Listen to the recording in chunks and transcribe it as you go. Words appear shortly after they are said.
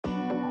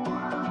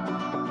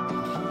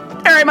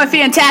Alright, my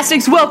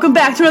Fantastics, welcome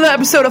back to another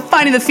episode of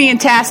Finding the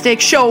Fantastic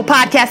Show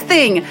podcast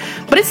thing.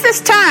 But it's this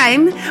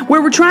time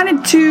where we're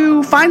trying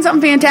to find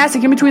something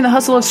fantastic in between the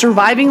hustle of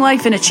surviving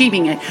life and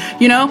achieving it.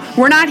 You know,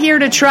 we're not here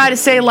to try to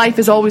say life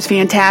is always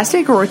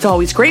fantastic or it's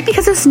always great,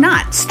 because it's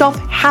not. Stuff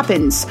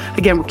happens.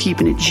 Again, we're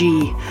keeping it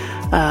G.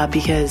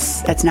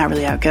 Because that's not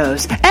really how it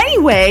goes.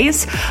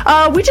 Anyways,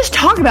 we just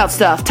talk about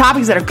stuff.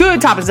 Topics that are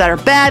good, topics that are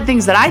bad,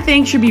 things that I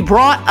think should be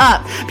brought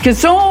up.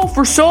 Because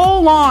for so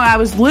long, I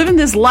was living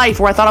this life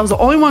where I thought I was the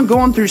only one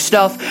going through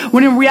stuff,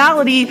 when in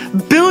reality,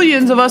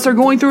 billions of us are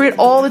going through it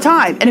all the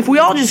time. And if we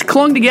all just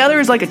clung together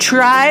as like a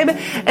tribe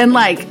and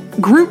like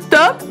grouped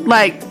up,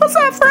 like, what's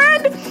up,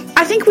 friend?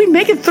 I think we'd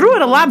make it through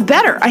it a lot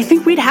better. I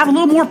think we'd have a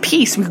little more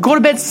peace. We could go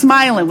to bed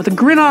smiling with a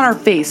grin on our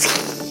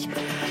face.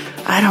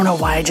 I don't know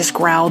why I just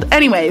growled.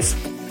 Anyways,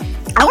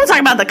 I want to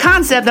talk about the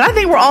concept that I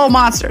think we're all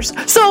monsters.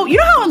 So, you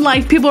know how in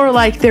life people are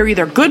like, they're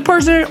either a good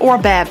person or a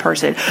bad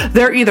person.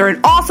 They're either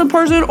an awesome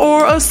person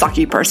or a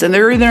sucky person.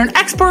 They're either an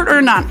expert or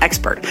a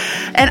non-expert.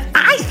 And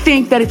I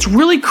think that it's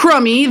really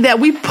crummy that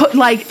we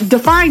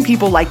define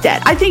people like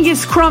that. I think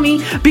it's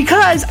crummy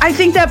because I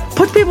think that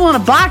puts people in a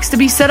box to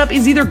be set up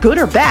as either good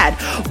or bad.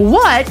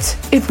 What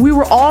if we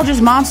were all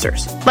just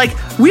monsters? Like,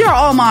 we are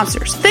all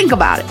monsters. Think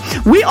about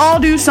it. We all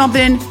do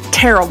something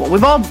terrible.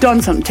 We've all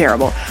done something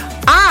terrible.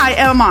 I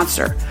am a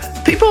monster.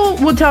 People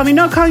will tell me,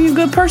 no, Colleen, you're a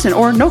good person,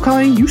 or no,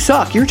 Colleen, you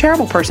suck, you're a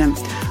terrible person.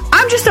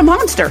 I'm just a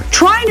monster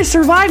trying to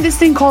survive this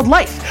thing called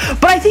life.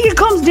 But I think it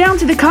comes down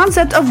to the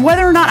concept of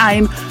whether or not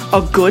I'm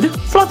a good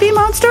fluffy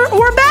monster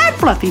or a bad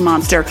fluffy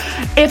monster.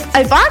 If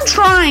I'm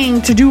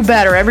trying to do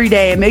better every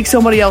day and make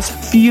somebody else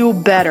feel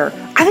better,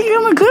 I think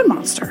I'm a good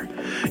monster.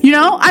 You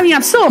know, I mean,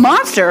 I'm still a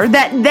monster.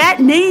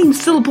 That name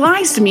still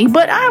applies to me,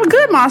 but I'm a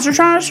good monster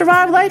trying to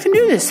survive life and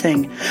do this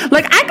thing.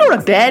 Like, I go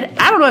to bed.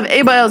 I don't know if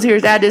anybody else here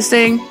has had this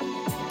thing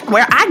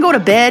where I go to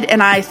bed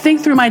and I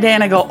think through my day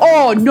and I go,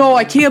 oh no,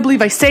 I can't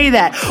believe I say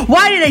that.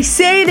 Why did I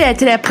say that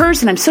to that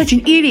person? I'm such an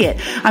idiot.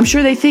 I'm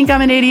sure they think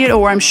I'm an idiot,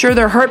 or I'm sure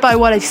they're hurt by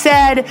what I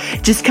said.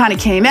 It just kind of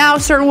came out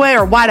a certain way,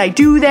 or why'd I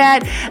do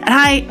that? And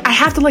I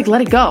have to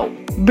let it go.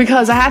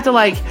 Because I have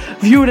to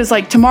view it as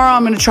tomorrow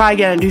I'm going to try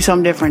again and do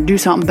something different, do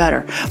something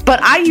better.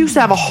 But I used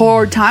to have a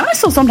hard time, I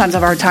still sometimes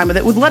have a hard time with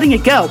it, with letting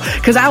it go.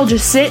 Because I will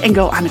just sit and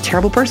go, I'm a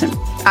terrible person.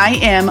 I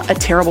am a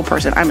terrible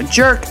person. I'm a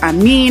jerk.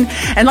 I'm mean.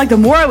 And the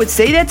more I would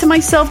say that to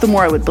myself, the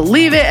more I would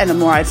believe it, and the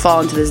more I'd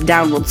fall into this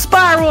downward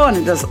spiral, and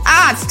it just,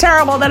 it's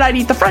terrible that I'd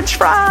eat the French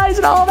fries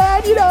and all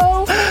that, you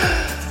know.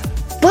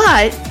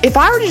 But if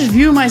I were to just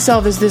view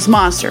myself as this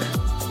monster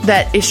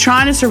that is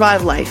trying to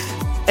survive life,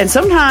 and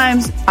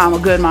sometimes I'm a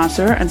good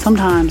monster, and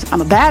sometimes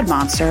I'm a bad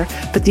monster.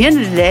 But at the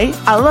end of the day,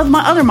 I love my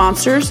other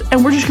monsters,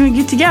 and we're just going to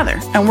get together,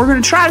 and we're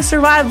going to try to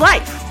survive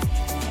life.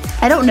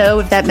 I don't know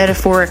if that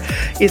metaphor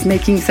is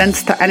making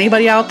sense to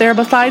anybody out there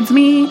besides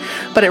me,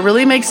 but it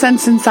really makes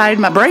sense inside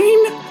my brain,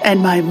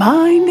 and my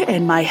mind,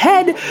 and my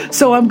head,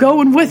 so I'm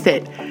going with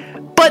it.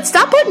 But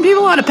stop putting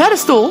people on a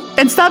pedestal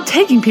and stop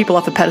taking people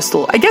off a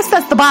pedestal. I guess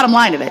that's the bottom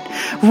line of it.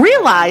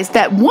 Realize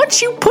that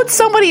once you put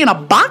somebody in a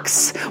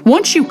box,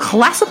 once you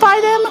classify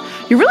them,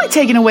 you're really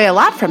taking away a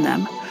lot from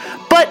them.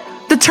 But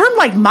the term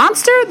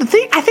monster,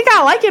 I think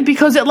I like it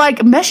because it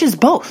meshes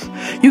both.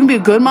 You can be a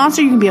good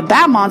monster, you can be a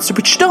bad monster,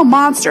 but you're still a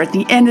monster at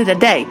the end of the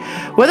day.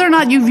 Whether or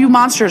not you view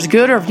monster as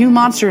good or view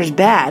monster as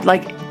bad,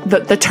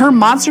 the term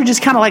monster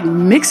just kind of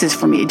mixes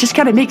for me. It just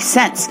kind of makes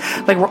sense.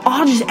 We're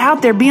all just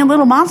out there being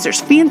little monsters,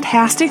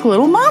 fantastic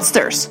little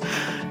monsters,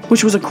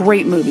 which was a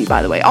great movie,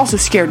 by the way. Also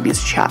scared me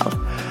as a child.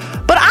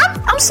 But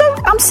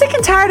I'm sick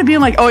and tired of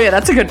being oh yeah,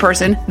 that's a good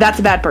person, that's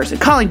a bad person.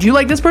 Colleen, do you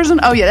like this person?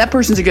 Oh yeah, that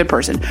person's a good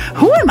person.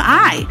 Who am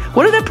I?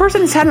 What if that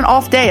person has had an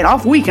off day, an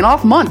off week, an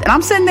off month, and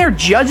I'm sitting there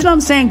judging them,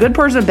 saying good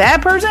person,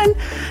 bad person?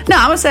 No,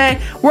 I'm gonna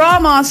say we're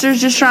all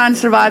monsters just trying to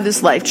survive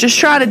this life, just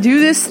trying to do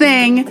this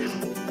thing,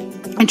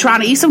 and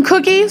trying to eat some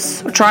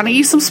cookies, or trying to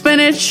eat some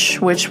spinach,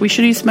 which we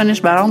should eat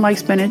spinach, but I don't like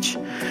spinach.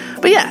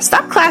 But yeah,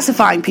 stop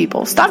classifying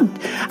people.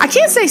 I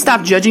can't say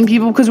stop judging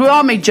people, because we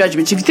all make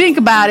judgments. If you think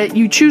about it,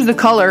 you choose the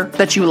color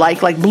that you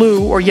like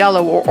blue or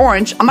yellow or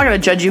orange. I'm not going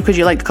to judge you because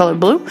you like the color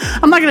blue.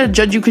 I'm not going to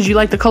judge you because you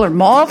like the color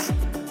mauve.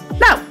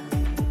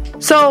 No.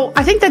 So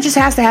I think that just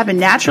has to happen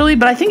naturally,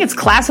 but I think it's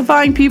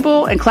classifying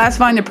people and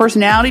classifying their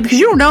personality, because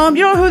you don't know them,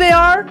 you don't know who they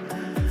are.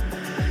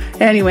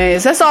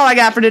 Anyways, that's all I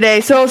got for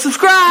today. So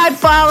subscribe,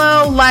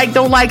 follow,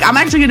 don't like. I'm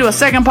actually going to do a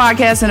second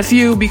podcast in a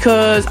few,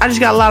 because I just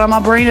got a lot on my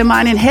brain and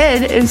mind and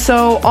head, and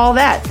so all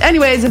that.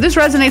 Anyways, if this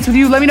resonates with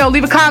you, let me know.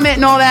 Leave a comment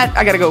and all that.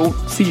 I got to go.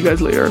 See you guys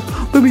later.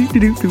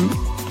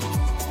 Bye-bye.